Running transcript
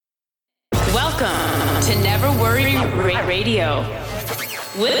Welcome to Never Worry Radio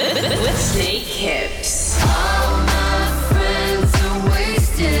with Snakehips. All my friends are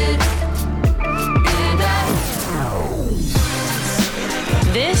wasted, and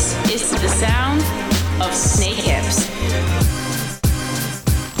This is the sound of Snakehips.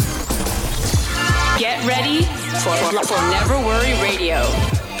 Get ready for Never Worry Radio,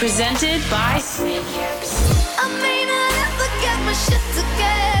 presented by Snakehips. I may not ever get my shit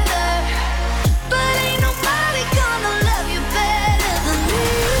together, but ain't nobody gonna love you better than me.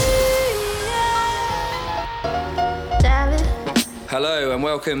 Darling. Hello and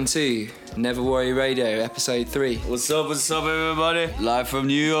welcome to Never Worry Radio, episode 3. What's up, everybody? Live from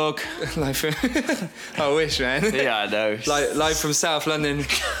New York. Live from... I wish, man. Yeah, I know. Live from South London,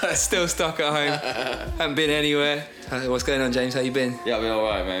 still stuck at home. Haven't been anywhere. What's going on, James? How you been? Yeah, I've been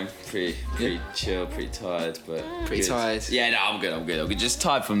alright, man. Pretty chill, pretty tired, but Pretty good. tired? Yeah, no, I'm good. Just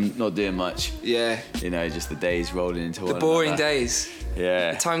tired from not doing much. Yeah. You know, just the days rolling into one The boring another. days.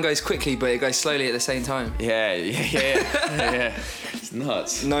 Yeah. Time goes quickly, but it goes slowly at the same time. Yeah. Yeah. It's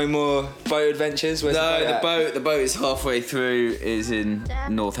nuts. No more boat adventures? Where's The boat is halfway through, is in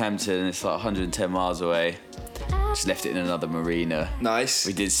Northampton. It's like 110 miles away. Just left it in another marina. Nice.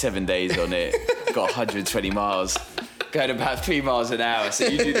 We did 7 days on it, got 120 miles, going about 3 miles an hour. So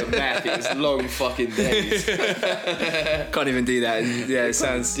you do the math, it was long fucking days. Can't even do that. Yeah, it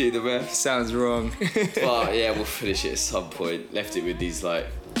sounds... Do the math. Sounds wrong. But yeah, we'll finish it at some point. Left it with these like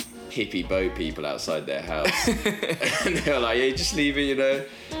hippie boat people outside their house. And they were like, yeah, just leave it, you know,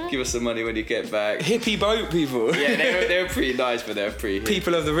 give us some money when you get back. Hippie boat people. Yeah, they were pretty nice, but they were pretty hip.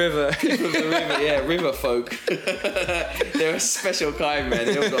 People of the river. People of the river, yeah, river folk. They're a special kind, man.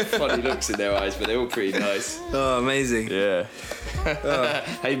 They all got funny looks in their eyes, but they're all pretty nice. Oh, amazing. Yeah.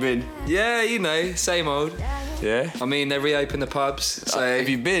 How you been? Yeah, you know, same old. Yeah. I mean, they reopened the pubs, so... Have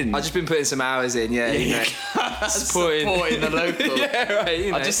you been? I've just been putting some hours in, yeah, you know. Supporting the local. Yeah, right,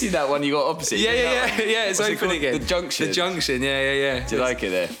 you know. I just see that one you got opposite. Yeah, it's What's it open called? again. The Junction. The Junction, yeah. Do you like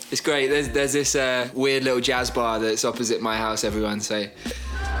it there? It's great. There's this weird little jazz bar that's opposite my house, everyone, so...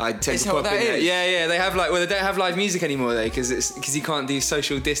 I tend Is to that what pop in that there. is? Yeah, they have like... Well, they don't have live music anymore, though, because you can't do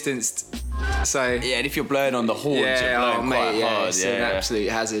social distanced, so... Yeah, and if you're blowing on the horns, you're blowing quite hard. It's an absolute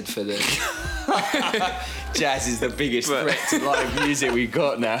hazard for the... Jazz is the biggest threat to live music we've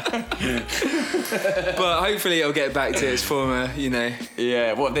got now. But hopefully it'll get back to its former, you know...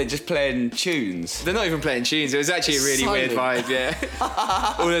 Yeah, what, they're just playing tunes? They're not even playing tunes. It was actually a really weird vibe, yeah.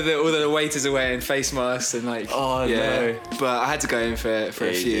 all of the waiters are wearing face masks and like... Oh, yeah. no. But I had to go in for a few,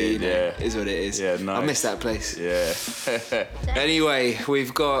 you know, yeah. is what it is. Yeah, nice. I miss that place. Yeah. Anyway,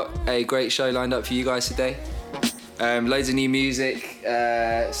 we've got a great show lined up for you guys today. Loads of new music,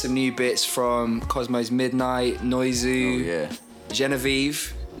 some new bits from Cosmo's Midnight, Noizu, Oh, yeah.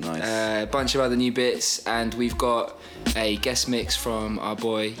 Jenevieve, Nice. a bunch of other new bits, and we've got a guest mix from our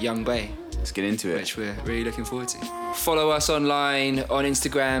boy Young Bay, Let's get into it. which we're really looking forward to. Follow us online on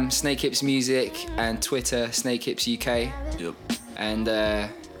Instagram, Snakehips Music, and Twitter, Snakehips UK. Yep. And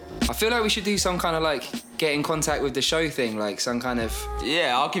I feel like we should do some kind of like get in contact with the show thing, like some kind of...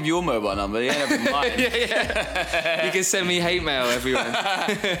 Yeah, I'll give you your mobile number. You ain't having mine. Yeah. You can send me hate mail, everyone.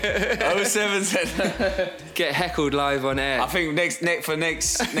 077. Get heckled live on air. I think next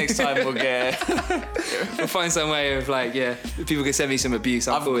time we'll get... We'll find some way of like, yeah, people can send me some abuse.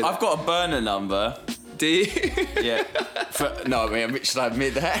 I've got a burner number. Do you? Yeah. No, I mean, should I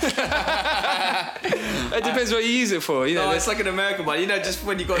admit that? It depends what you use it for. You know, No, it's like an American one. You know, just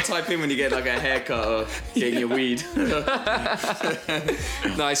when you got to type in when you get like a haircut or getting your weed.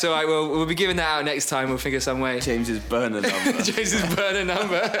 Nice. All right. Well, we'll be giving that out next time. We'll figure some way. James's burner number. James's burner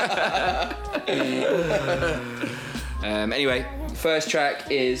number. Anyway, first track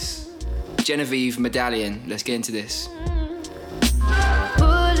is Jenevieve, Medallion. Let's get into this.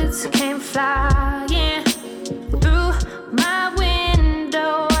 Bullets came flying through my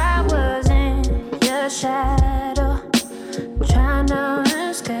window. I was in your shadow, trying to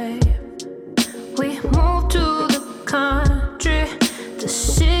escape. We moved to the country, the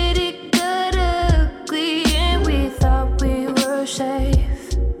city got ugly, and we thought we were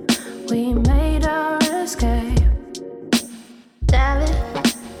safe. We made our escape. Darling,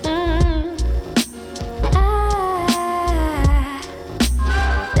 dying.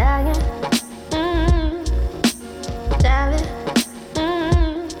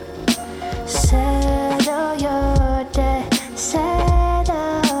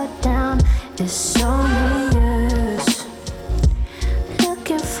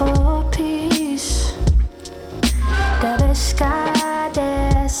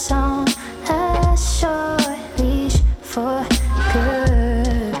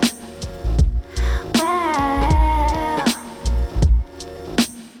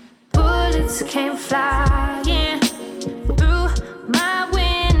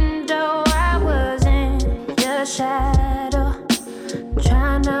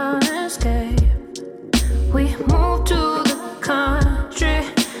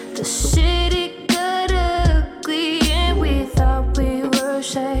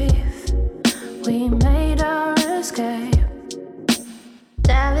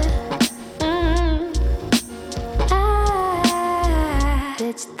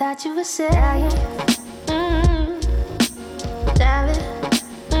 thought you were saying. David.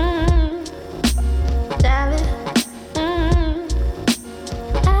 David.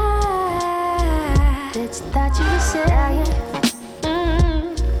 Bitch, thought you were saying.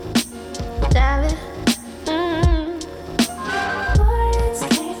 David. Words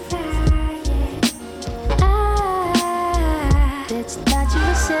can't fly, yeah. Bitch, thought you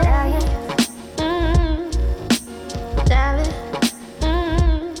were saying. David.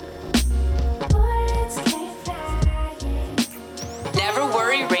 Words can't fly, yeah. Never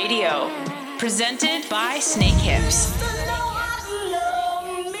Worry Radio, presented by Snakehips.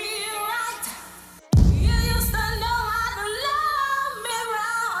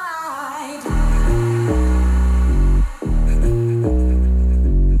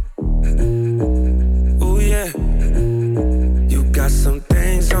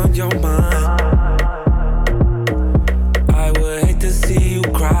 On your mind, I would hate to see you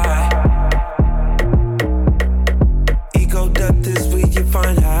cry. Ego death is where you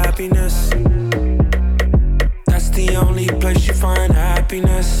find happiness. That's the only place you find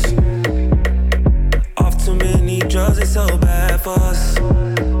happiness. Off too many drugs, it's so bad for us.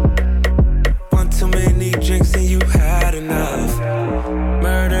 One too many drinks and you had enough.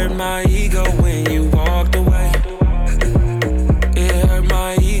 Murdered my ego when you walked away.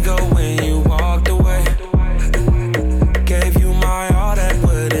 My ego when you walked away. Gave you my all that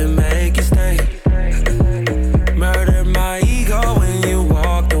wouldn't make you stay. Murdered my ego when you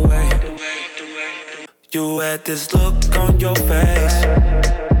walked away. You had this look on your face,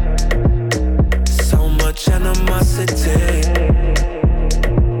 so much animosity.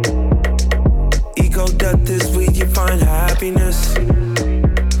 Ego death is where you find happiness.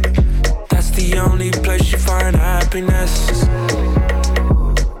 That's the only place you find happiness.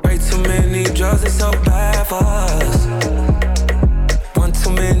 Too many drugs, it's so bad for us. One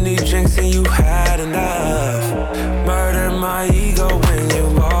too many drinks and you had enough. Murdered my ego when you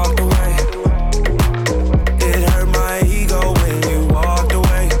walked away. It hurt my ego when you walked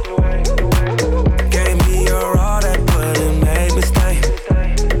away. Gave me your all that wouldn't make me stay.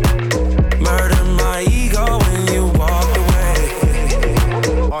 Murdered my ego when you walked away.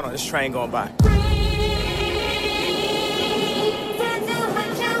 Hold on, this train going by.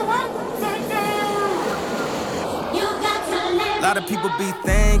 A lot of people be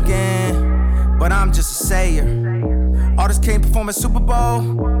thinking, but I'm just a sayer. Artists can't perform at Super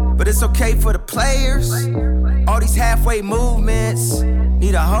Bowl, but it's okay for the players. All these halfway movements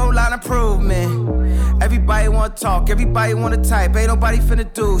need a whole lot of improvement. Everybody wanna talk, everybody wanna type, ain't nobody finna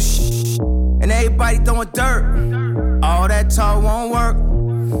do shh. And everybody throwing dirt. All that talk won't work,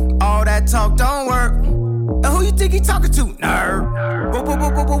 all that talk don't work. And who you think he talking to? Nerd.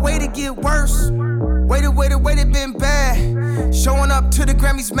 But way to get worse. Wait, it been bad. Showing up to the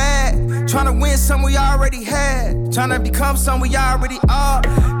Grammys mad. Trying to win some we already had. Trying to become some we already are.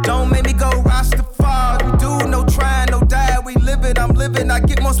 Don't make me go Rastafari. We do no trying, no die. We live it, I'm living. I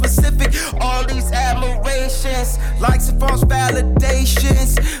get more specific. All these admirations, likes and false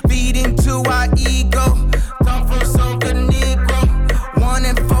validations, feed into our ego. Come from Soca Negro. 1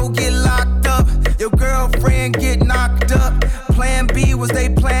 and 4 get locked up. Your girlfriend get knocked up. Plan B was they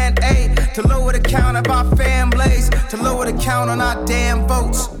plan A. To lower the count of our families, to lower the count on our damn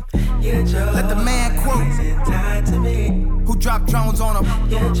votes. Let the man quote. Who dropped drones on him?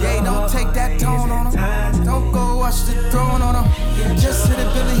 Yeah, don't take that tone on him. Don't go watch the throne on him. Just hit the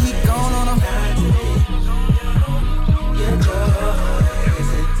Billy, he gone on him.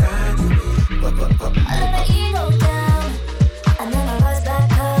 I let my ego down, and then I rise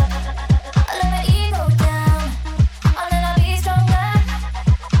back up. I let my ego down, and then I be stronger.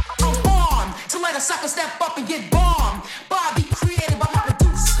 I'm born to let a sucker step up and get bombed. Bobby created by my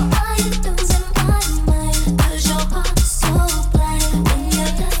producer. Why you losing my mind? 'Cause your heart's so blind. When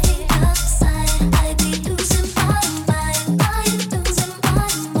you're looking outside, I be losing my mind. Why you losing my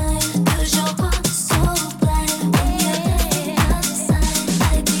mind? 'Cause your heart's so blind. When you're looking outside,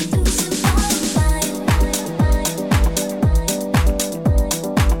 I be losing my mind.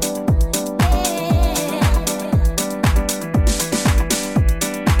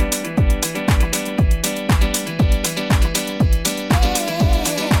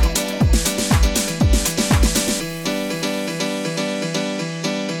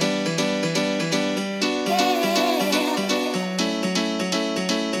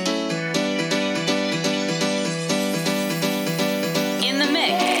 In the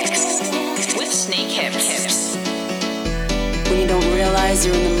mix with Snakehips. When you don't realize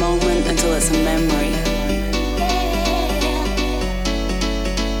you're in the moment until it's a memory.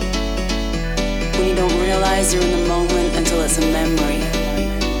 When you don't realize you're in the moment until it's a memory.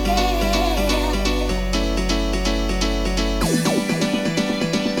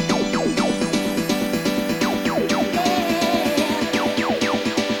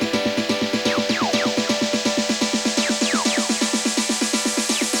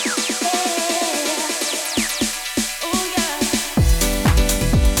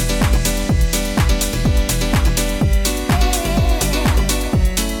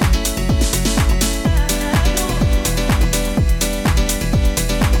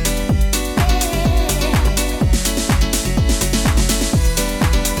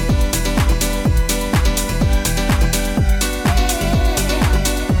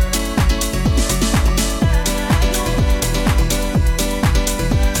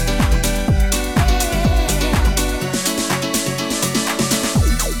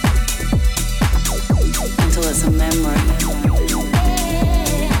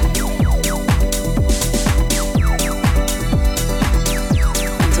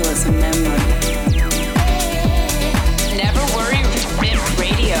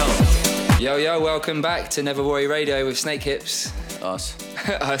 welcome back to Never Worry Radio with Snakehips. Us.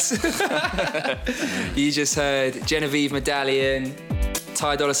 Us. You just heard Jenevieve, Medallion,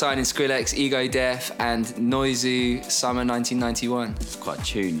 Dolla Sign and Skrillex, Ego Death, and Noizu, Summer 1991. It's quite a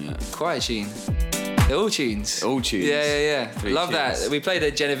tune, yeah. Quite a tune. They're all tunes. All tunes. Yeah. Three Love tunes. that. We played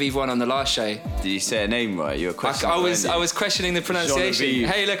a Genevieve one on the last show. Did you say a name right? You were questioning. I was questioning the pronunciation. Jenevieve.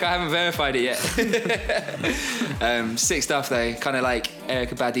 Hey, look, I haven't verified it yet. Sick stuff though. Kind of like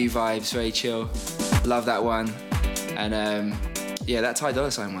Erykah Badu vibes. Very chill. Love that one. And yeah, that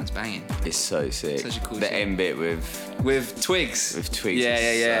Dolla Sign one's banging. It's so sick. Such a cool the tune. end bit with Twigs. With Twigs.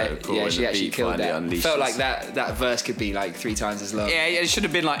 Yeah. So cool. Yeah, And she the actually beat killed finally that. unleashes. Felt like that verse could be like 3 times as long. Yeah, it should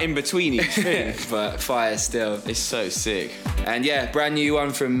have been like in between each thing. But fire still. It's so sick. And yeah, brand new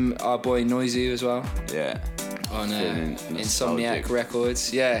one from our boy Noizu as well. Yeah. On Feeling Insomniac nostalgic.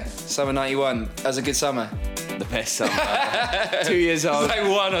 Records. Yeah, summer 91. That was a good summer. The best summer. 2 years old. Like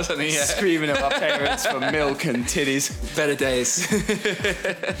 1 or something, yeah. Screaming at my parents for milk and titties. Better days.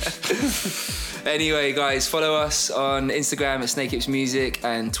 Anyway, guys, follow us on Instagram at Snakehips Music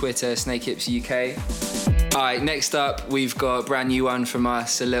and Twitter, Snakehips UK. All right, next up, we've got a brand new one from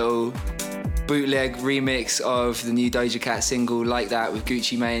us, a little bootleg remix of the new Doja Cat single, Like That, with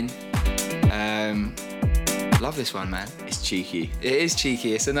Gucci Mane. Love this one, man. It's cheeky. It is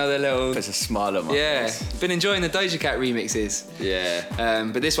cheeky. It's another little... Puts a smile on my face. Been enjoying the Doja Cat remixes. Yeah.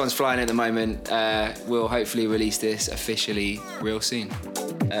 But this one's flying at the moment. We'll hopefully release this officially real soon.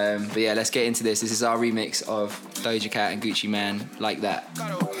 But yeah, let's get into this. This is our remix of Doja Cat and Gucci Mane, Like That.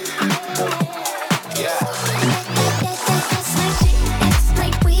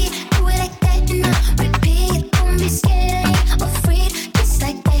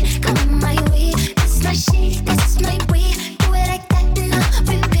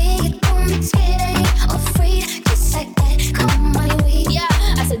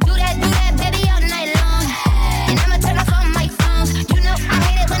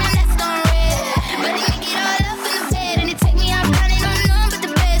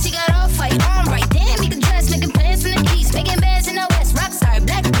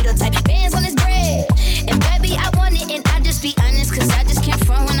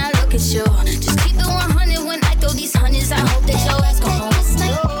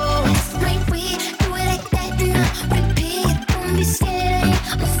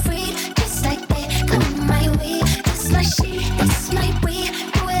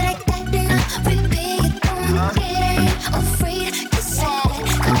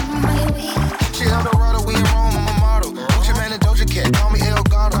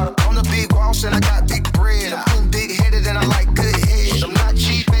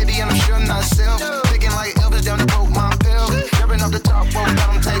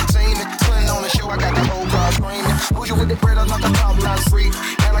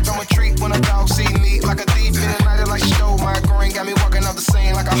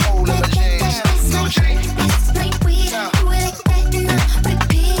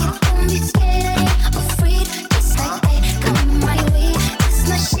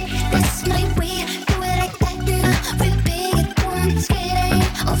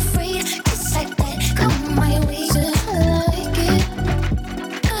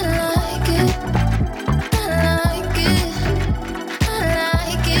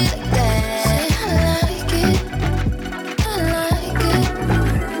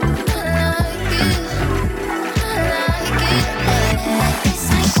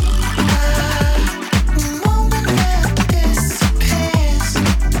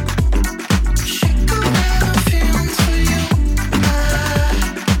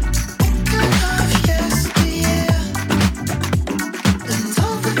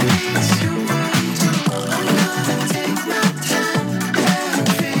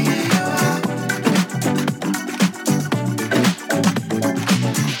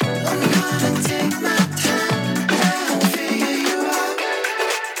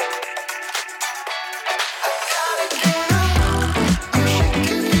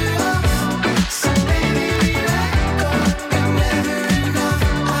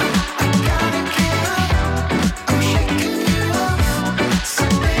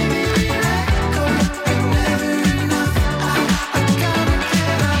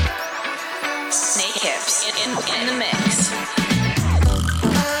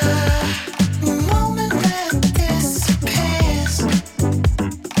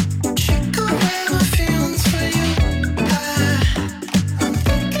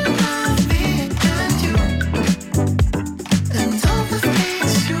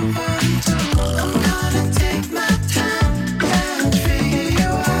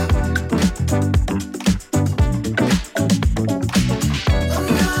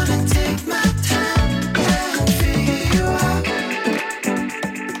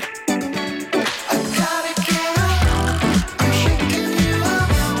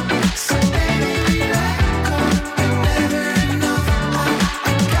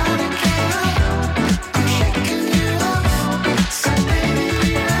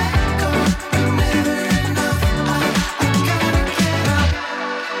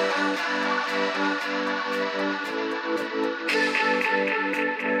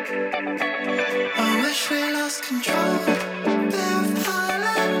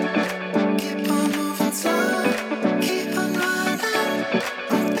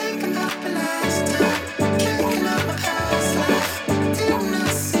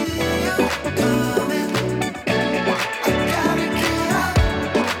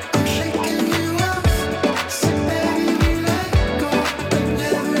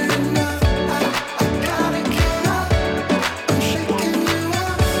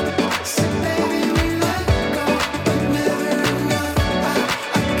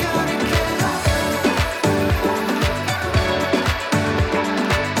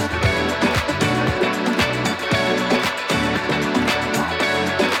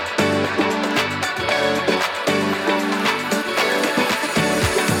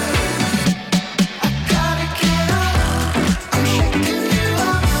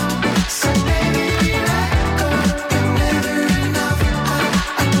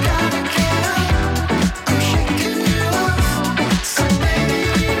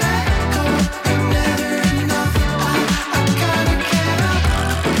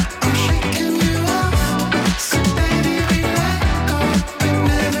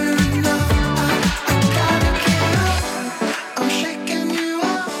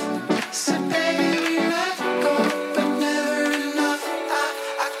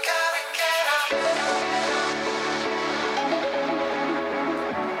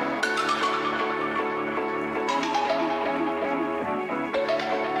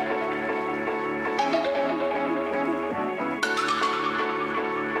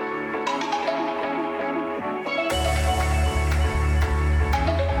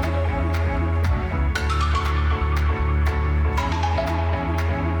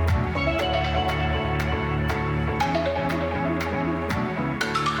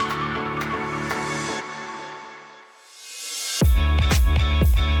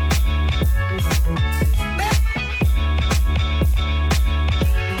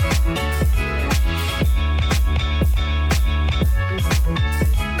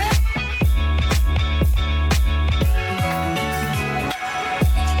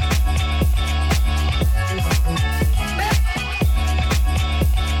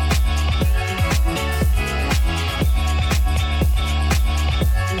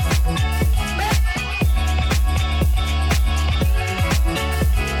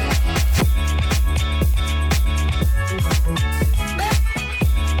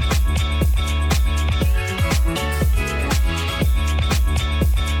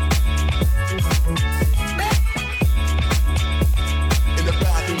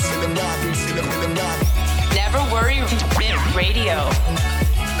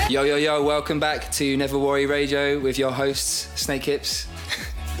 Yo, yo, yo, welcome back to Never Worry Radio with your hosts, Snakehips.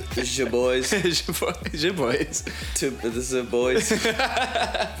 This is your boys. It's your boys. This is your boys.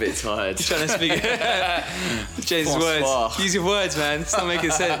 Bit tired. Trying to speak James' words. Use your words, man. It's not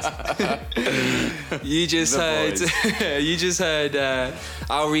making sense. You just heard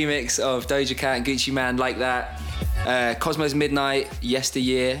our remix of Doja Cat and Gucci Man, Like That. Cosmo's Midnight,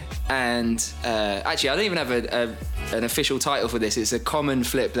 Yesteryear, and actually I don't even have an official title for this. It's a common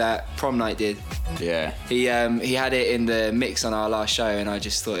flip that Promnite did. Yeah. He had it in the mix on our last show, and I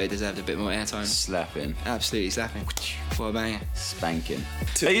just thought it deserved a bit more airtime. Slapping. Absolutely slapping. What a banger. Spanking.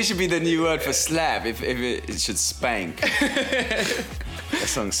 That used to be the new word for slap if it should spank. That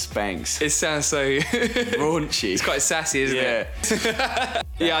song spanks. It sounds so raunchy. It's quite sassy, isn't it?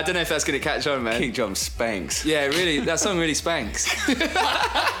 Yeah, I don't know if that's going to catch on, man. Kick drum spanks. Yeah, really, that song really spanks.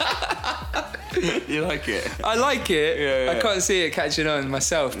 You like it? I like it. Yeah. I can't see it catching on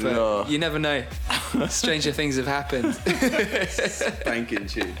myself, but you never know. Stranger things have happened. Spanking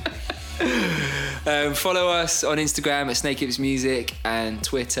tune. Follow us on Instagram at Snakehips Music and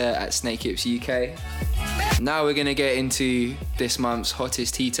Twitter at Snakehips UK. Now we're going to get into this month's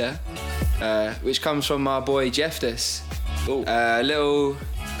hottest heater, which comes from our boy Jeftuz.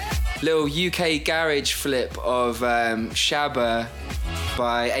 Little UK garage flip of Shabba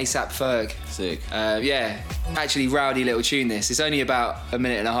by ASAP Ferg. Sick. Actually rowdy little tune this. It's only about a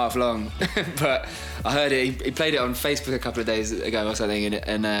minute and a half long, but I heard it. He played it on Facebook a couple of days ago or something,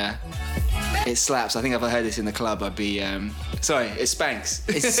 and it slaps. I think if I heard this in the club, I'd be... Sorry, it spanks.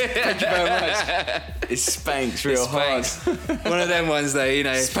 Thank you very much. It spanks real hard. One of them ones though, you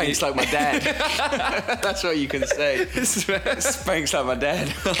know. Spanks like my dad. That's what you can say. Spanks like my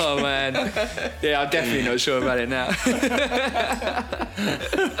dad. Oh man. Yeah, I'm definitely not sure about it now.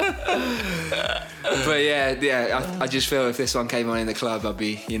 But yeah, I just feel if this one came on in the club, I'd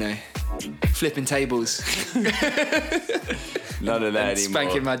be, you know, flipping tables. None of that anymore.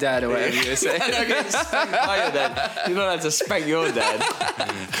 Spanking my dad or whatever you were saying. Spank by your dad. You're not allowed to spank your dad.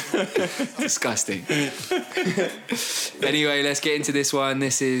 Disgusting. Anyway, let's get into this one.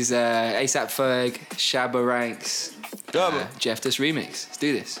 This is ASAP Ferg, Shabba Ranks, Jeftuz remix. Let's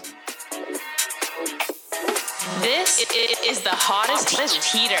do this. This is the hottest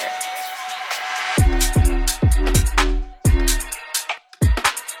heater.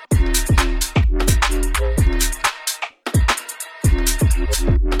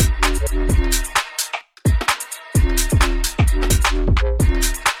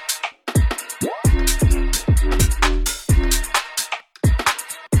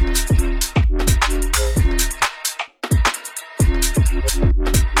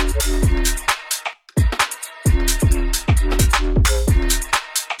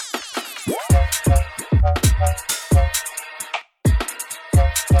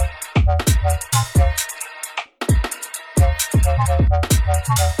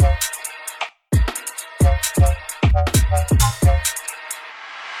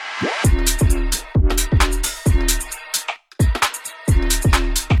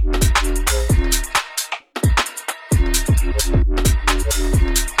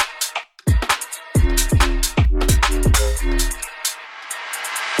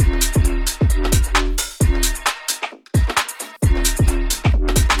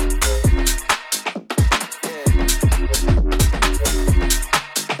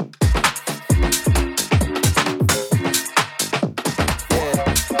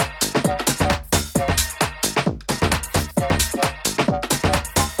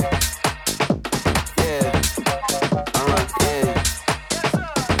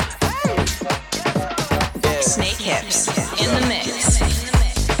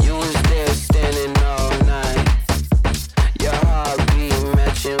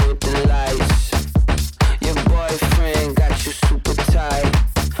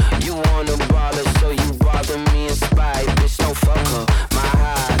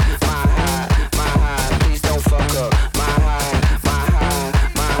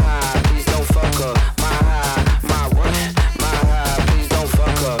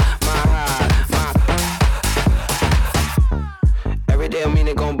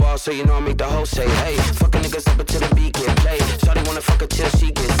 So you know I make the whole say, hey, fucking niggas up until the beat get played. Shawty wanna fuck her till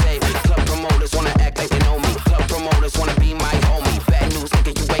she get saved. Club promoters wanna act like they know me. Club promoters wanna be my homie. Bad news,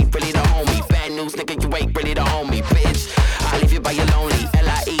 nigga, you ain't really the homie. Bad news, nigga, you ain't really the homie, bitch. I leave you by your lonely.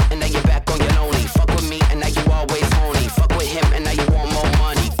 L.I.E. and now you're back on your lonely. Fuck with me and now you always horny. Fuck with him and now you want more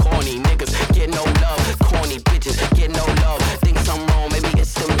money. Corny niggas get no love. Corny bitches get no love. Think something wrong, maybe it's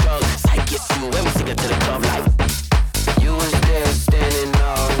some drugs. Psych, it's you, and we sing it to the club like. You was there standing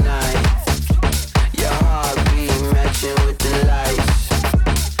all night. Your heartbeat matching with the lights.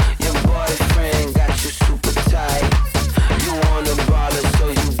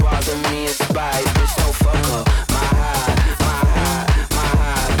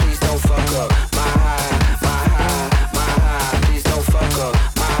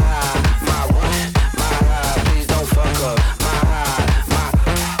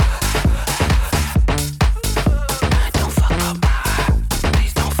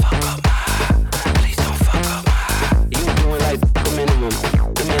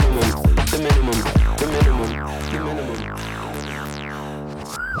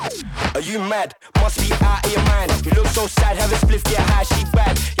 you mad? Must be out of your mind. You look so sad, have a spliff, get high, she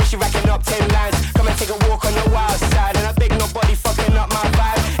bad. Yeah, she racking up 10 lines. Come and take a walk on the wild side. And I beg nobody fucking up my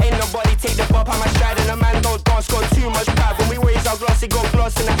vibe. Ain't nobody take the bop on my stride. And a man don't dance, got too much pride. When we raise our glass, it got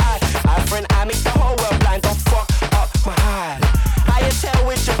gloss in the eye. Eye for an eye makes the whole world blind. Don't fuck up my high. Higher tail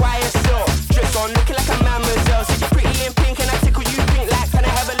with your wire silk. Dress on, looking like a mademoiselle. See you pretty in pink and I tickle you pink like. Can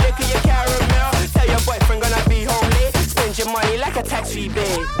I have a lick of your caramel? Tell your boyfriend gonna be home late. Spend your money like a tax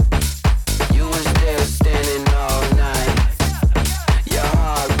rebate. You was there standing all night. Your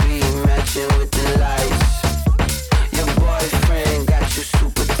heartbeat matching with the lights. Your boyfriend got you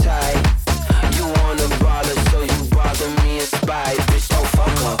super tight. You wanna bother, so you bother me in spite. Bitch, don't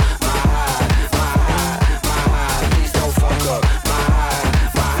fuck up my high, my high, my high. Please don't fuck up my high,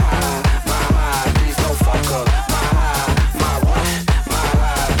 my high, my high. Please don't fuck up my high, my what? My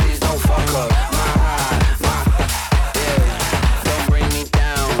high. Please don't fuck up my high, my yeah. Don't bring me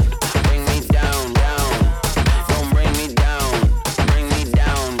down, bring me down, down. Don't bring me down, bring me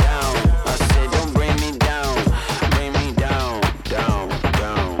down, down. I said don't bring me down, bring me down, down,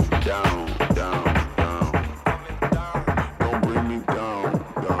 down, down, down, down. Don't bring me down,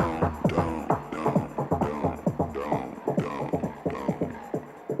 down, down, down, down, down, down, down.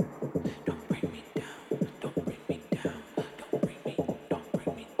 Don't bring me down, don't bring me down, don't bring me, don't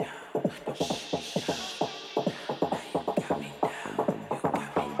bring me down.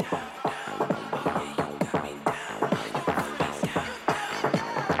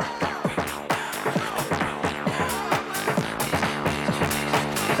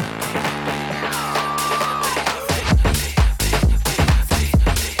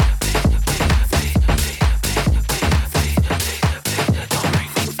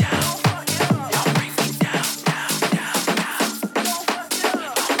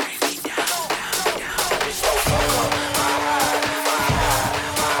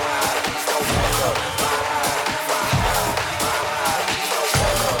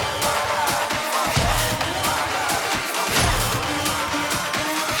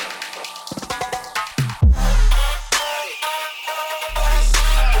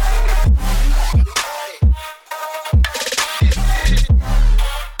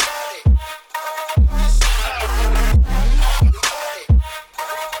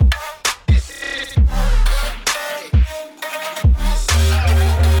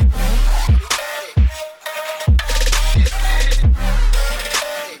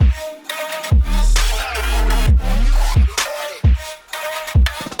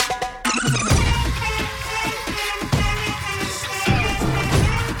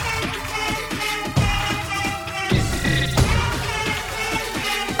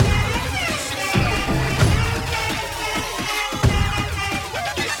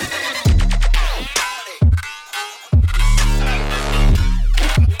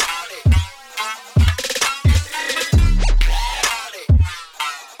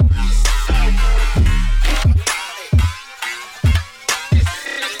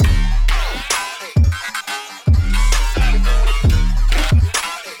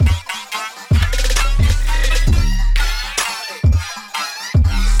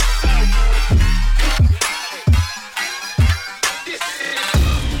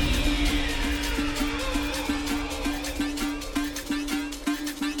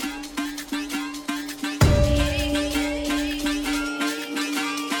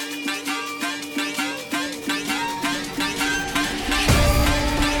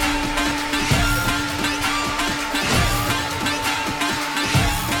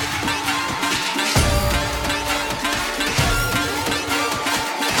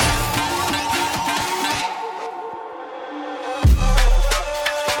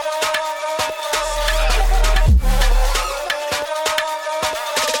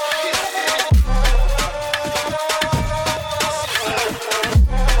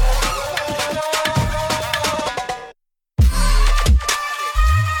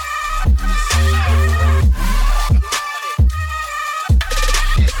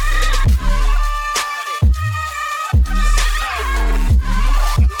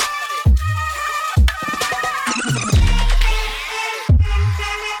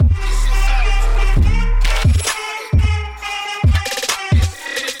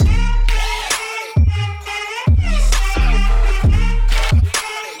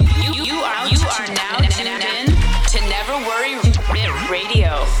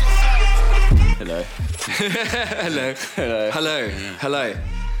 Hello. Hello. Hello. Hello.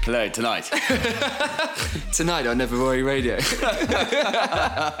 Hello, tonight. Tonight on Never Worry Radio.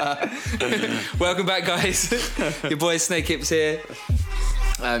 Welcome back, guys. Your boy Snakehips here.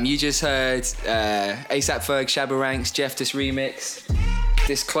 You just heard ASAP Ferg, Shabba Ranks, Jeftuz remix.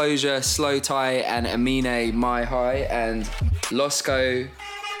 Disclosure, Slowthai, and Aminé, My High, and Losco,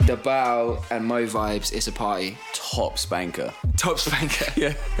 Dabow, and Mo Vibes, It's a Party. Top spanker. Top spanker?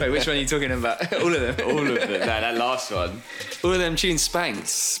 Yeah. Wait, which one are you talking about? All of them? All of them. No, that last one. All of them tunes spanked.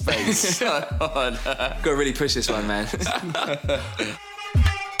 Space. Oh, no. Gotta really push this one, man.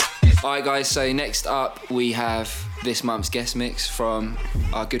 Alright guys, so next up we have this month's guest mix from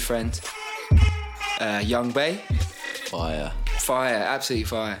our good friend Young Bay. Fire. Fire, absolutely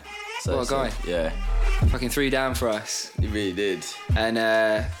fire. What a guy. Yeah. Fucking threw down for us. He really did. And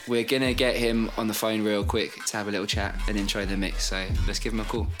we're gonna get him on the phone real quick to have a little chat and intro the mix, so let's give him a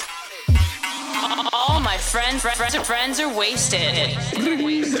call. All my friends are wasted.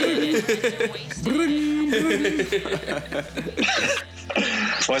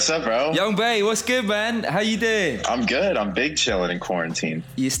 What's up, bro? Young Bay, what's good, man? How you doing? I'm good. I'm big chilling in quarantine.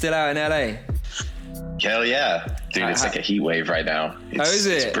 You still out in LA? Hell yeah. Dude, it's like a heat wave right now. Is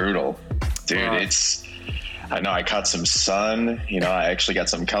it? It's brutal. Dude, Wow. I know I caught some sun. You know, I actually got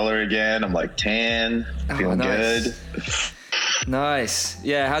some color again. I'm like tan, feeling nice. good. Nice.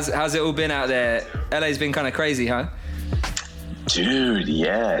 Yeah, how's it all been out there? LA's been kind of crazy, huh? Dude,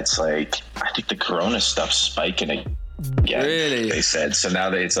 yeah. It's like, I think the corona stuff's spiking again. Really? They said. So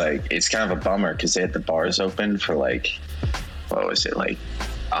now it's kind of a bummer because they had the bars open for like, what was it, like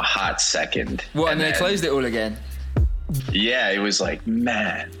a hot second. What, and they closed it all again? Yeah, it was like,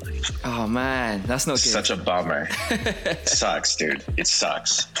 man. Oh man, that's not good. Such a bummer. It sucks, dude. It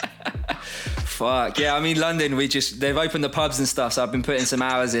sucks. Fuck. Yeah, I mean, London, they've opened the pubs and stuff, so I've been putting some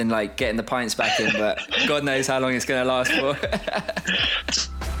hours in, like, getting the pints back in, but God knows how long it's going to last for.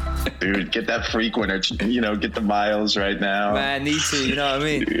 Dude, get that frequent, or, you know, get the miles right now. Man, need to, you know what I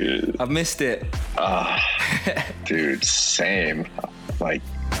mean? Dude. I've missed it. Dude, same. Like,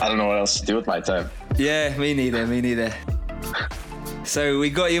 I don't know what else to do with my time. Yeah, me neither. So we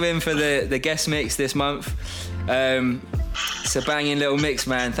got you in for the guest mix this month. It's a banging little mix,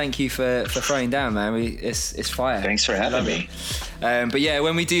 man. Thank you for throwing down, man. It's fire. Thanks for having me. But yeah,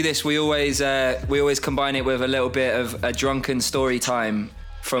 when we do this, we always combine it with a little bit of a drunken story time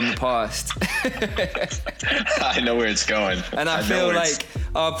from the past. I know where it's going. And I feel like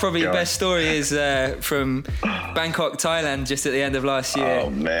our probably best story is from Bangkok, Thailand, just at the end of last year. Oh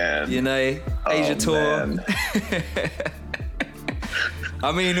man. You know, Asia tour.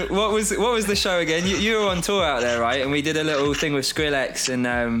 I mean, what was the show again? You were on tour out there, right? And we did a little thing with Skrillex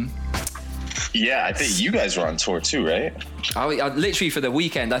and. Yeah, I think you guys were on tour too, right? I literally for the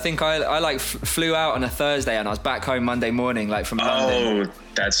weekend. I think I flew out on a Thursday and I was back home Monday morning, like from London. Oh,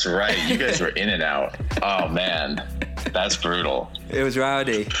 that's right. You guys were in and out. Oh man, that's brutal. It was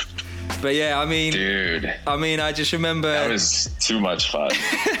rowdy. But yeah, I mean, dude. I mean, I just remember that was too much fun.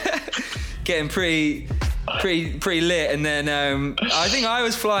 Getting pretty lit, and then I think I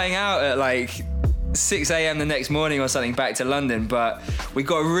was flying out at like 6 a.m. the next morning or something back to London, but we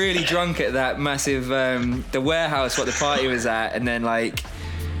got really drunk at that massive the warehouse what the party was at, and then like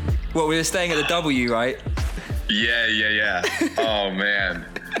we were staying at the W, right? Yeah. Oh man,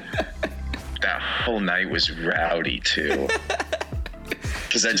 that whole night was rowdy too.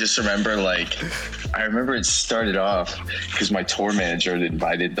 Because I just remember, it started off because my tour manager had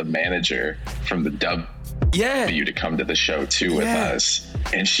invited the manager from the W to come to the show too with us.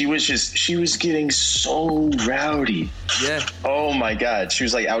 And she was getting so rowdy. Yeah. Oh my God. She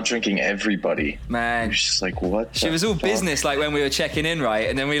was like out drinking everybody. Man. She's just like, what? She was all business, like when we were checking in, right?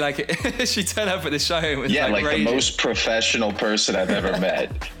 And then we she turned up at the show and was like the most professional person I've ever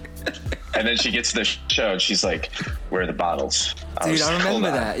met. And then she gets to the show and she's like, where are the bottles? Dude, I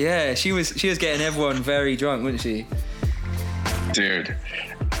remember that. Yeah, she was getting everyone very drunk, wasn't she? Dude,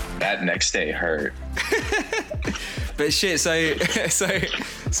 that next day hurt. But shit, so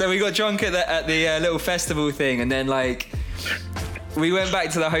we got drunk at the little festival thing, and then we went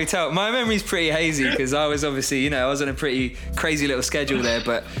back to the hotel. My memory's pretty hazy because I was obviously, I was on a pretty crazy little schedule there.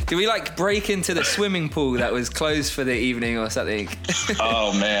 But did we break into the swimming pool that was closed for the evening or something?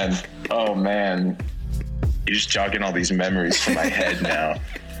 Oh man. You're just jogging all these memories from my head now.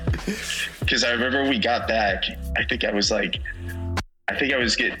 Because I remember we got back. I think I was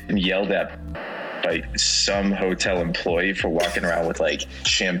getting yelled at by some hotel employee for walking around with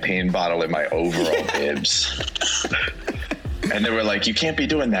champagne bottle in my overall bibs. And they were like, you can't be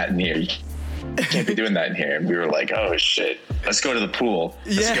doing that in here. You can't be doing that in here. And we were like, oh shit, let's go to the pool.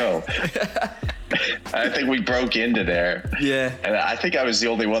 Let's go. I think we broke into there. Yeah. And I think I was the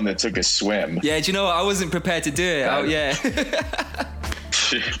only one that took a swim. Yeah, do you know what? I wasn't prepared to do it.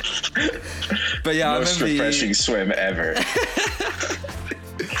 But yeah, most refreshing swim ever.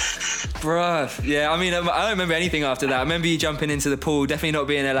 Bruh, yeah, I mean, I don't remember anything after that. I remember you jumping into the pool, definitely not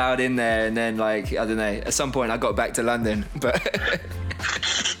being allowed in there, and then, like, I don't know, at some point I got back to London, but...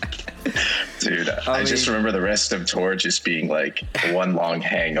 Dude, I just remember the rest of tour just being like one long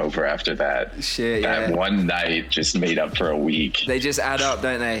hangover after that. Shit, that yeah. one night just made up for a week. They just add up,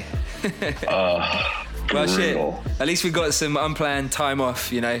 don't they? Brutal. Well, shit. At least we got some unplanned time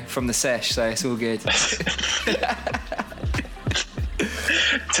off, you know, from the sesh, so it's all good.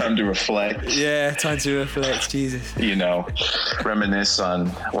 Time to reflect. Yeah, time to reflect, Jesus. You know, reminisce on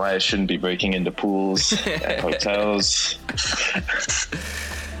why I shouldn't be breaking into pools at hotels.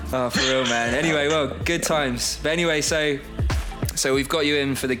 Oh, for real, man. Anyway, well, good times. But anyway, so we've got you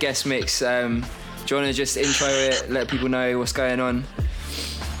in for the guest mix. Do you want to just intro it, let people know what's going on?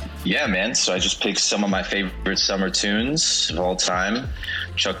 Yeah, man. So I just picked some of my favorite summer tunes of all time,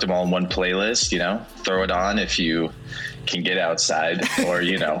 chucked them all in one playlist, you know, throw it on if you can get outside or,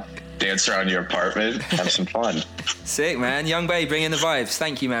 you know, dance around your apartment, have some fun. Sick, man. Young Bay, bring in the vibes.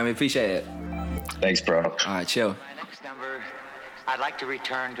 Thank you, man. We appreciate it. Thanks, bro. All right, chill. Next number, I'd like to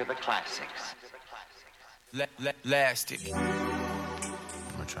return to the classics. Last it. I'm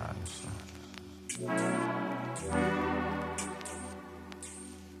gonna try this.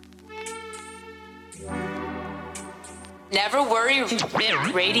 Never Worry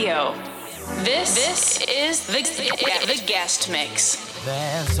Radio. This is the guest mix.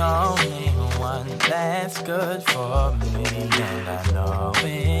 There's only one that's good for me, and I know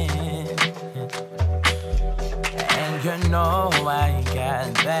it. And you know I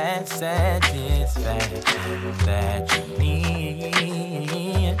got that satisfaction that you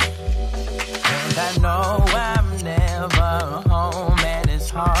need. And I know I'm never home, and it's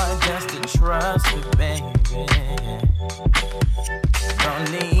hard just to trust it, baby.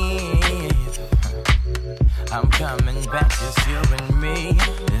 Don't leave. I'm coming back, just you and me.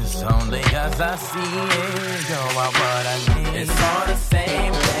 It's only 'cause I see it. You're what I need. It's all the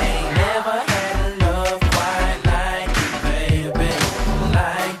same thing. Never had a love quite like you, baby.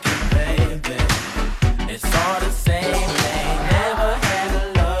 Like you, baby. It's all the same thing. Never had a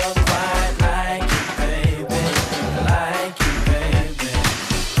love quite like you, baby. Like you, baby.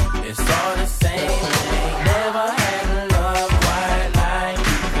 It's all the same thing. Never had a love quite like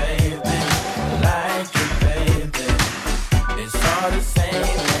you, baby. Like you, baby. It's all the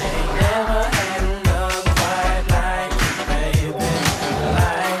same thing. Never had a love quite like you, baby.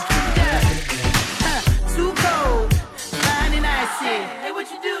 Like you, baby. Too cold, fine and icy. Hey, what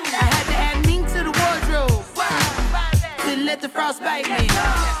you do? I had to add mink to the wardrobe. Couldn't let the frost bite me.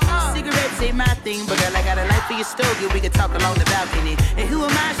 Cigarettes ain't my thing, but girl, I got a light for your stogie. We can talk along the balcony. And who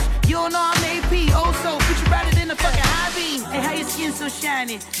am I? You don't know I'm AP. Oh, so put you brighter than a fucking high beam. And how your skin so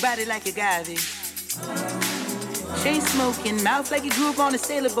shiny, body like a agave. Chain smoking, mouth like you grew up on a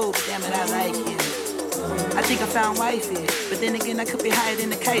sailor boat. Damn it, I like it. I think I found wifey, but then again I could be higher than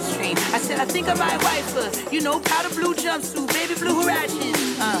the kite string. I said I think I might wife her. You know, powder blue jumpsuit, baby blue harashes.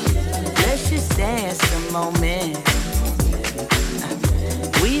 Let's just dance a moment.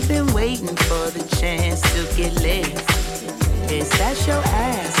 We've been waiting for the chance to get lit. Is that your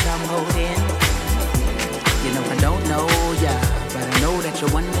ass I'm holding? You know I don't know ya, but I know that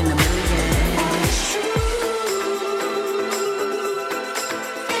you're one in a million.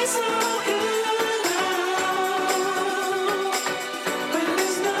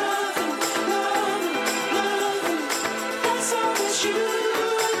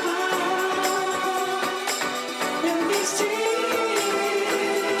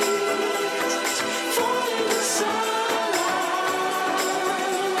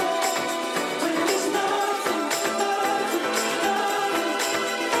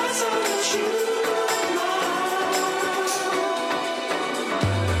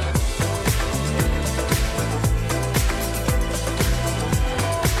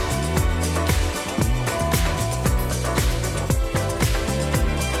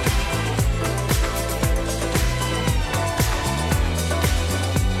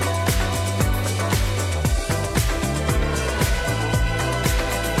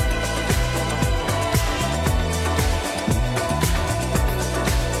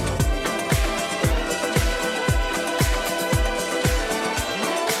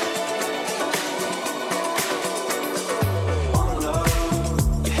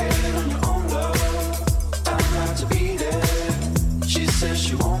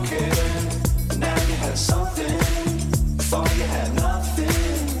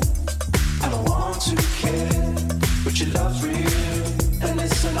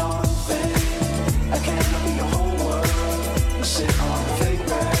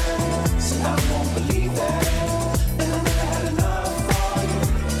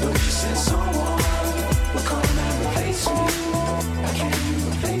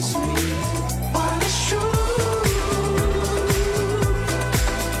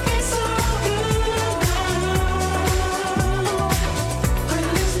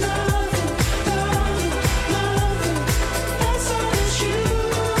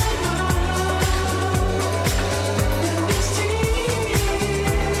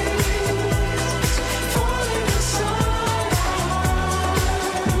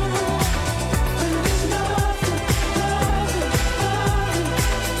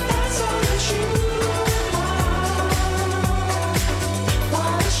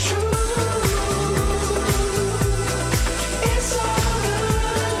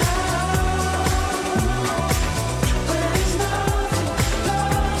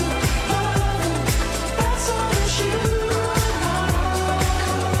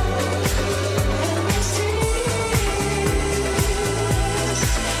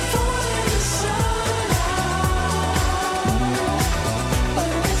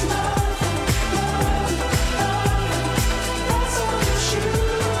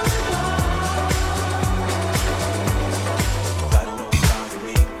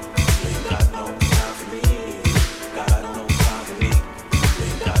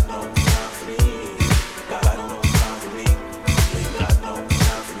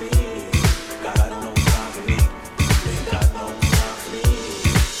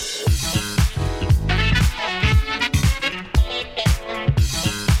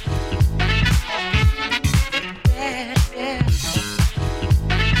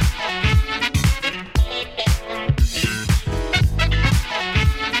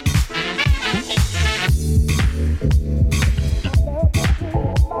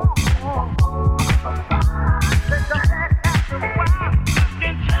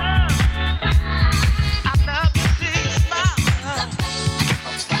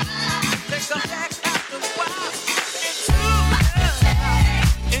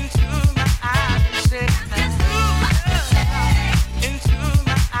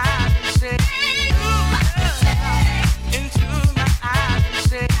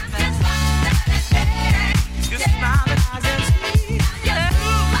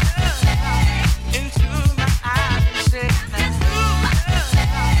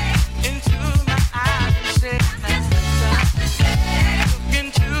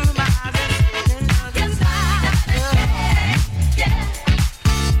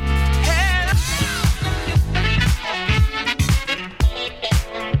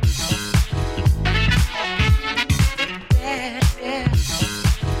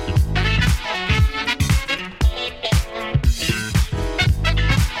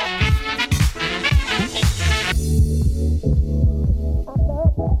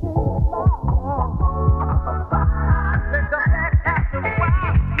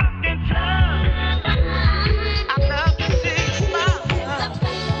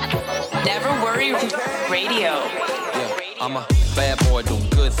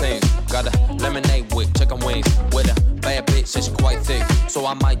 lemonade with chicken wings. With a bad bitch, says she quite thick. So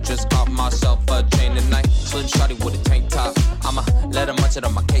I might just pop myself a chain tonight. Slim shawty with a tank top. I'ma let her munch it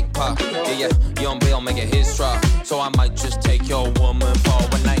on my cake pop. Yeah, young Bill make it his drop. So I might just take your woman for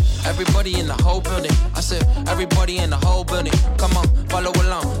one night. Everybody in the whole building. I said, everybody in the whole building. Come on, follow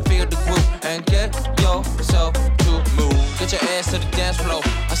along, feel the groove, and get yourself to move. Get your ass to the dance floor.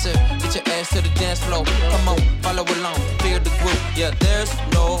 I said, get your ass to the dance floor. Come on, follow along, feel the groove. Yeah, there's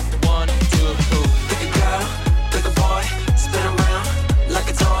no one to prove. Pick a girl, pick a boy, spin around like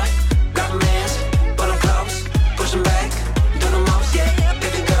a toy. Grab a man's, pull him close, push him back, do the most. Yeah,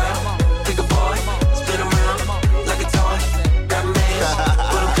 pick a girl, pick a boy, spin around like a toy. Grab a man's,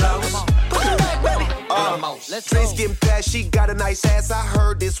 pull him close, push him back, baby. Trace getting past, she got a nice ass. I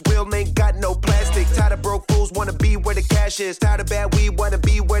heard this wheel ain't got no plastic. Tired of broke fools, wanna be where the cash is. Tired of bad weed, wanna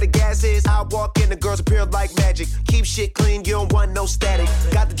be where the gas is. I walk in, the girls appear like magic. Keep shit clean, you don't want no static.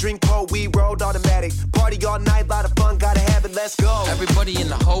 Got the drink cold, we rolled automatic. Party all night, lot of fun, gotta have it, let's go. Everybody in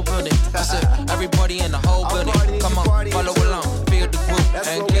the whole building. I said, everybody in the whole building. Come on, follow along, feel the groove,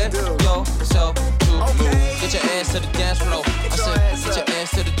 and get yourself to move. Get your ass to the dance floor. I said, get your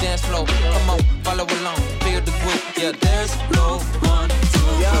ass to the dance floor. Come on, follow along, feel the groove. Yeah, there's no one to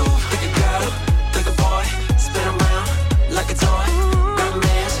prove. Pick a girl, pick a boy, spin around like a toy. Grab a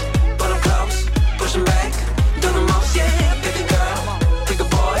man's, pull him close, push him back, do the most. Yeah, pick a girl, pick a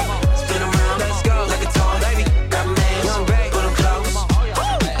boy, spin around, let's go like a toy. Baby, grab a man's, pull him close.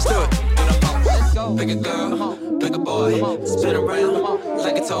 Let's do it. Pick a girl, pick a boy, spin around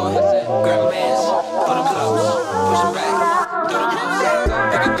like a toy. Grab a man's, pull him close, push him back, do the most.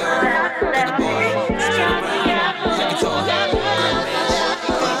 Pick a girl, pick a boy, spin around like a toy. Grab a man's,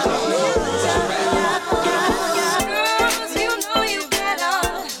 pull him close, push him back, do the most. Girls, you know you better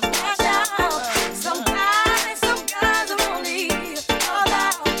watch out. Some guys are only all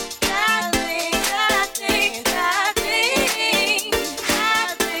about that thing, that thing, that thing,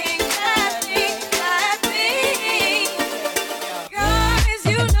 that thing, that thing, that thing. Guys,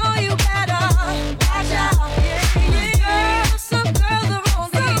 you know you better watch out. Girls, some girls are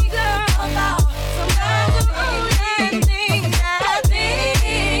only about. Some guys are only that thing, that thing,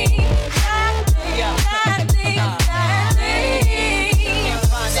 that thing, that thing.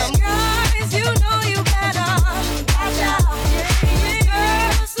 Some guys, you know you better watch out.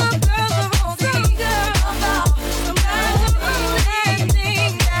 Girls, some girls are only about. Some guys are only that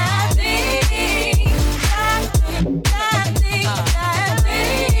thing, that thing, that thing, that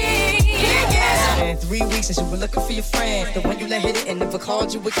thing. And 3 weeks since you were looking for your friend, the one you let hit it and never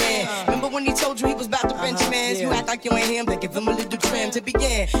called you again. Remember when he told you he was about to bench man? You act like you ain't him, then give him a little trim to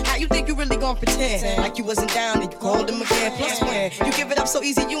begin. How you think you really gon' pretend like you wasn't down and you called him again? Plus when you give it up so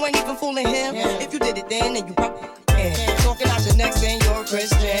easy, you ain't even fooling him. If you did it then you probably can. Talking out your neck saying you're a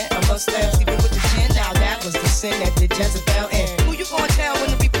Christian. I must have sleeping with the gin. Now that was the sin that did Jezebel in. Who you gonna tell when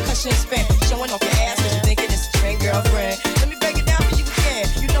the repercussions spin? Showing off your ass cause you thinking it's a train girlfriend. Let me break it down for you again.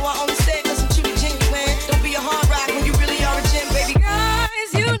 You know I only say it cause I'm truly genuine. Don't be a hard rock when you really are a gym, baby.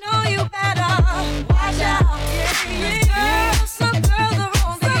 Guys, you know you better watch out. Girls, some girls are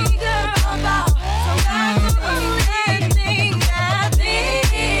only about. Some guys are only that thing, that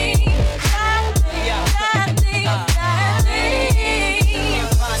thing, that thing, that thing.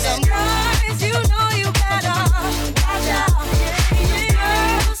 Some guys, you know you better watch out.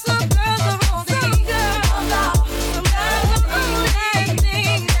 Girls, some girls are only about. Some guys are only that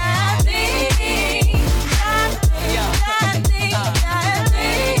thing, that thing, that thing, that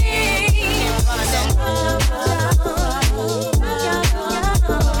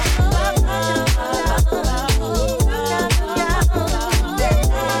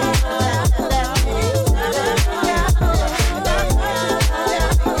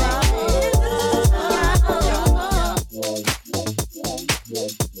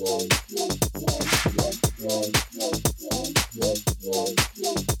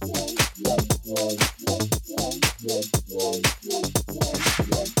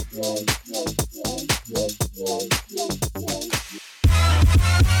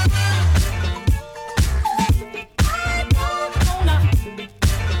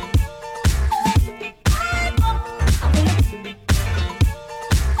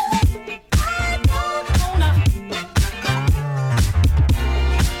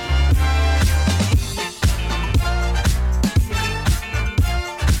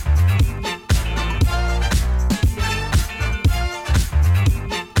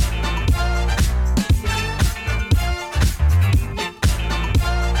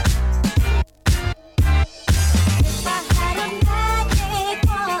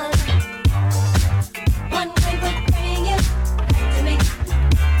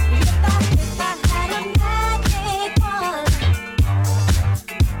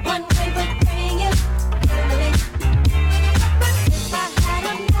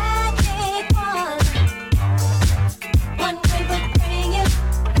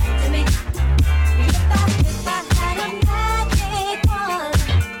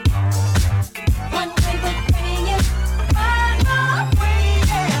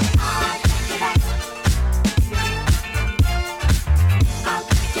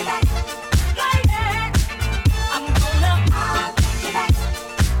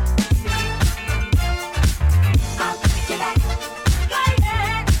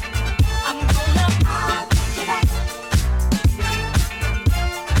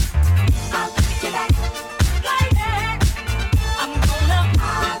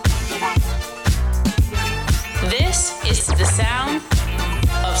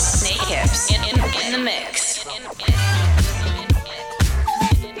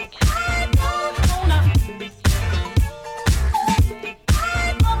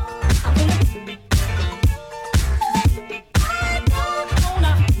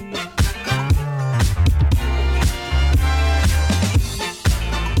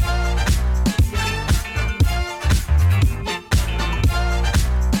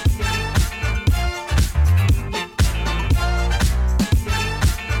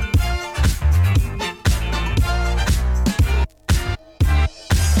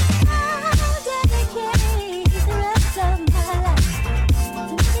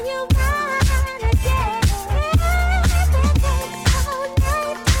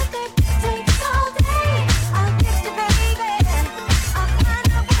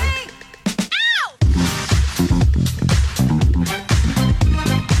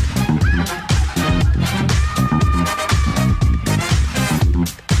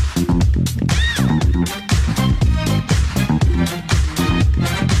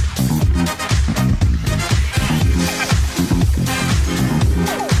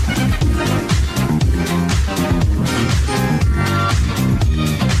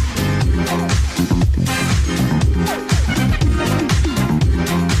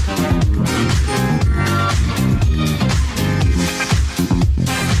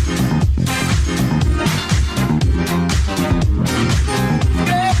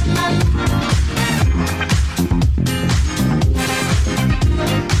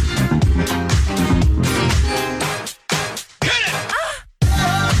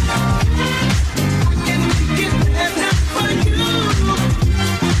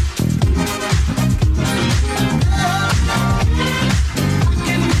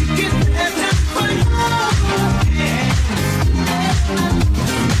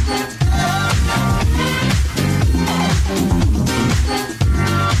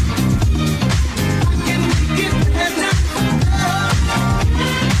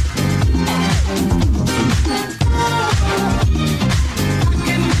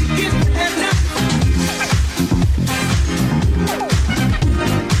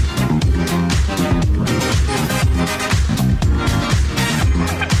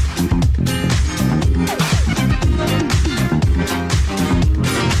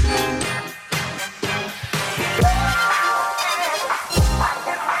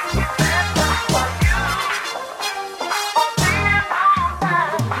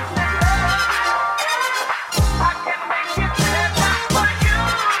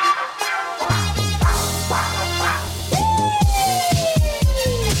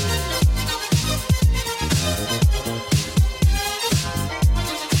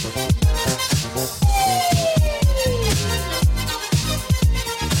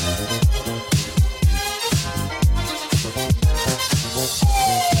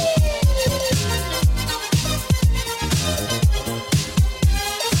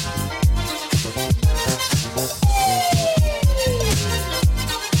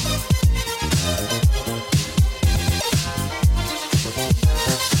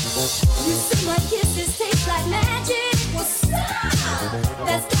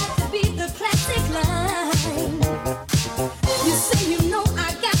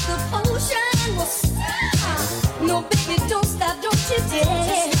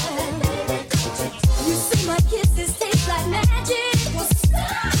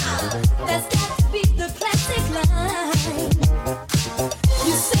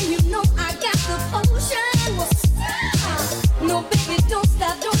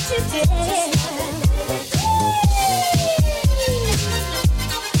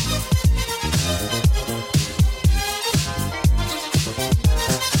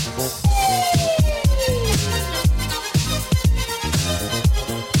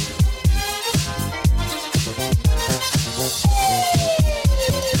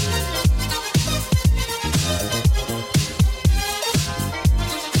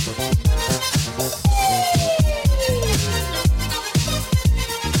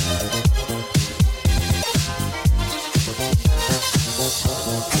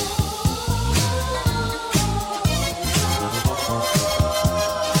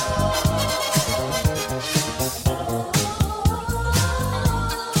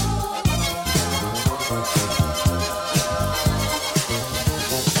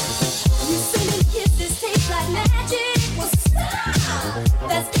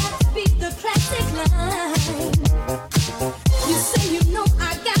That's got to be the classic line. You say you know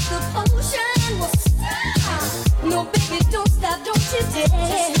I got the potion. Well, stop. No, baby, don't stop, don't you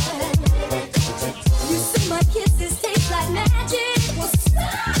dare. You say my kisses taste like magic. Well,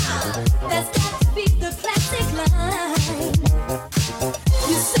 stop. That's got to be the classic line.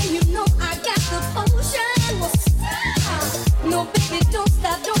 You say you know I got the potion. Well, stop. No, baby, don't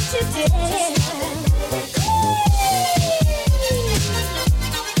stop, don't you dare.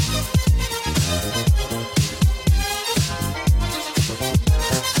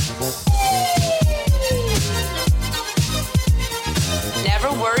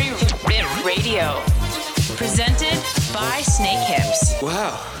 Never Worry Radio. Presented by Snakehips.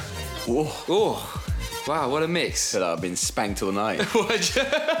 Wow. Oh, wow, what a mix. I feel like I've been spanked all night. What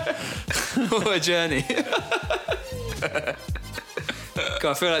a journey.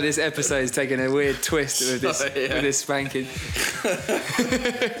 God, I feel like this episode is taking a weird twist with this spanking.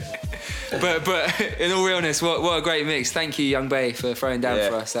 but in all realness, what a great mix. Thank you, Young Bay, for throwing down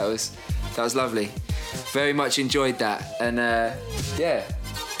for us. That was lovely. Very much enjoyed that. And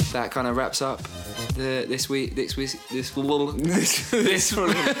that kind of wraps up this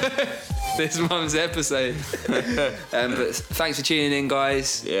month's episode. But thanks for tuning in,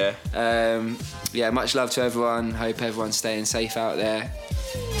 guys. Much love to everyone. Hope everyone's staying safe out there.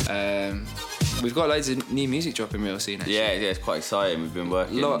 We've got loads of new music dropping real soon, actually. Yeah, it's quite exciting. We've been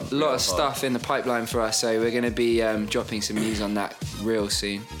working lot of stuff in the pipeline for us, so we're going to be dropping some news on that real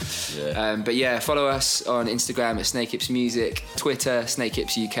soon. But yeah, follow us on Instagram at Snakehips Music, Twitter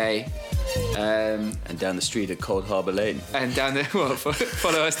Snakehips UK, and down the street at Cold Harbour Lane. And down there,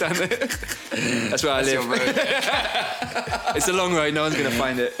 follow us down there. That's where I live. It's a long road. No one's going to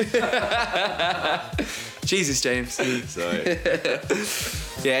find it. Jesus, James. Sorry.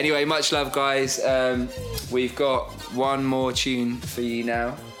 Yeah, anyway, much love, guys. We've got one more tune for you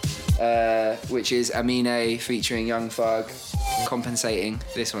now, which is Aminé featuring Young Ferg, Compensating.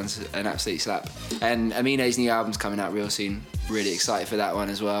 This one's an absolute slap. And Aminé's new album's coming out real soon. Really excited for that one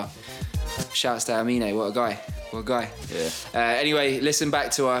as well. Shouts to Aminé, what a guy. Yeah. Anyway, listen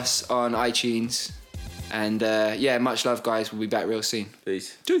back to us on iTunes. And much love, guys. We'll be back real soon.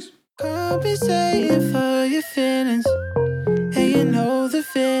 Peace. Cheers. Compensating for your feelings. And you know the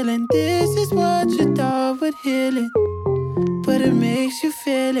feeling. This is what you thought would heal it, but it makes you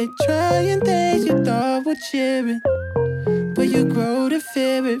feel it. Trying things you thought would cheer it, but you grow to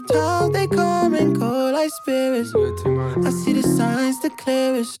fear it. Talk they come and go like spirits. I see the signs the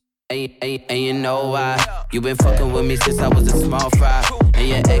clearest. And you know why? You been fucking with me since I was a small fry. And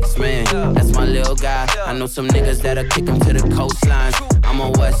your ex-man, that's my little guy. I know some niggas that'll kick him to the coastline. I'm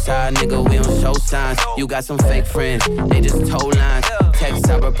on West Side, nigga, we don't show signs. You got some fake friends, they just told lines. Text,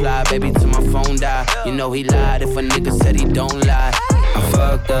 I reply, baby, till my phone die. You know he lied if a nigga said he don't lie. I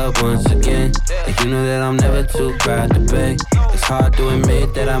fucked up once again, and you know that I'm never too proud to beg. It's hard to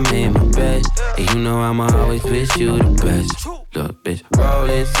admit that I made my bed, and you know I'ma always wish you the best. Look, bitch, roll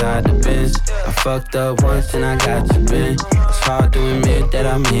inside the Benz. I fucked up once and I got you bent. It's hard to admit that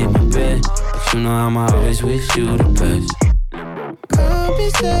I made my bed, but you know I'ma always wish you the best.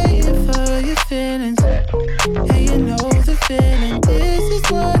 Compensating for your feelings, and you know the feeling. This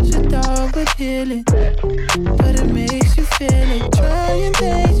is what you thought would heal it, but it makes you feel it. Trying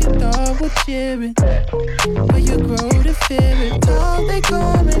things you thought would cheer it, but you grow to fear it. Talk they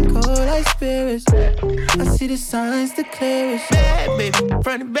come and go like spirits. I see the signs the clearest. Bad baby,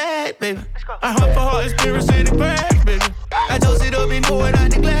 front and back baby. I hunt for heart and spirits in the crash baby. I toast it up and pour it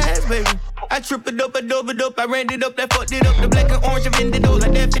out the glass baby. I trip it up, I dope it up, I ran it up, I fucked it up. The black and orange, I bend it up, I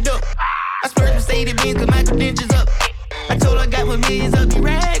dapped it up. I splurged Mercedes Benz cause my credentials up. I told her I got my millions up in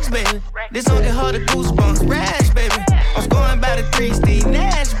rags, baby. This song get harder, goosebumps, rash, baby. I'm scoring by the 3 Steve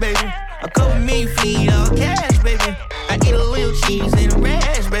Nash, baby. A couple million feet, all cash, baby. I eat a little cheese and a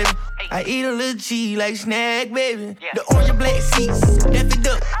rash, baby. I eat a little cheese like snack, baby. The orange and black seats, dapped it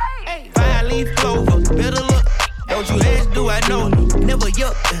up. 5-leaf clover, better look. Don't you ask, do I know you? Never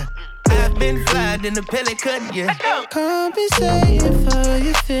yuck. I've been flying in the pellet cut, yeah. Compensating for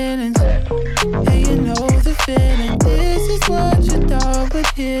your feelings, and you know the feeling. This is what you thought would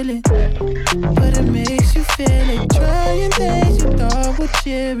heal it, but it makes you feel it. Trying things you thought would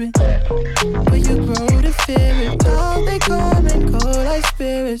cheer it, but you grow to fear it. Talk they come and go like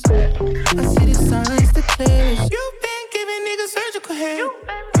spirits. I see the signs the clearest. You've been giving niggas surgical hair. You've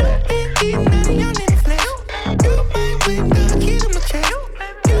been eating out of young nigga flesh. You might win the kid on my chest.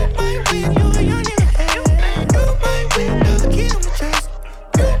 You might win, you a young nigga head. You might win the kid on my chest.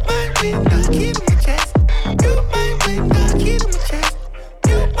 You might win the kid on my chest. You might win the kid on my chest.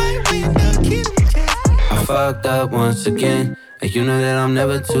 You might win the kid on my chest. I fucked fucked up once again. And you know that I'm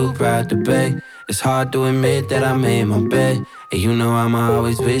never too proud to beg. It's hard to admit that I made my bed. And you know I'ma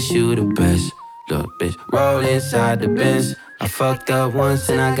always wish you the best. Look, bitch, roll inside the Benz. I fucked up once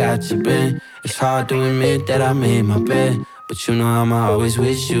and I got you bent. It's hard to admit that I made my bed. But you know I'ma always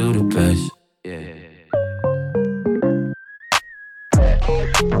wish you the best. Yeah.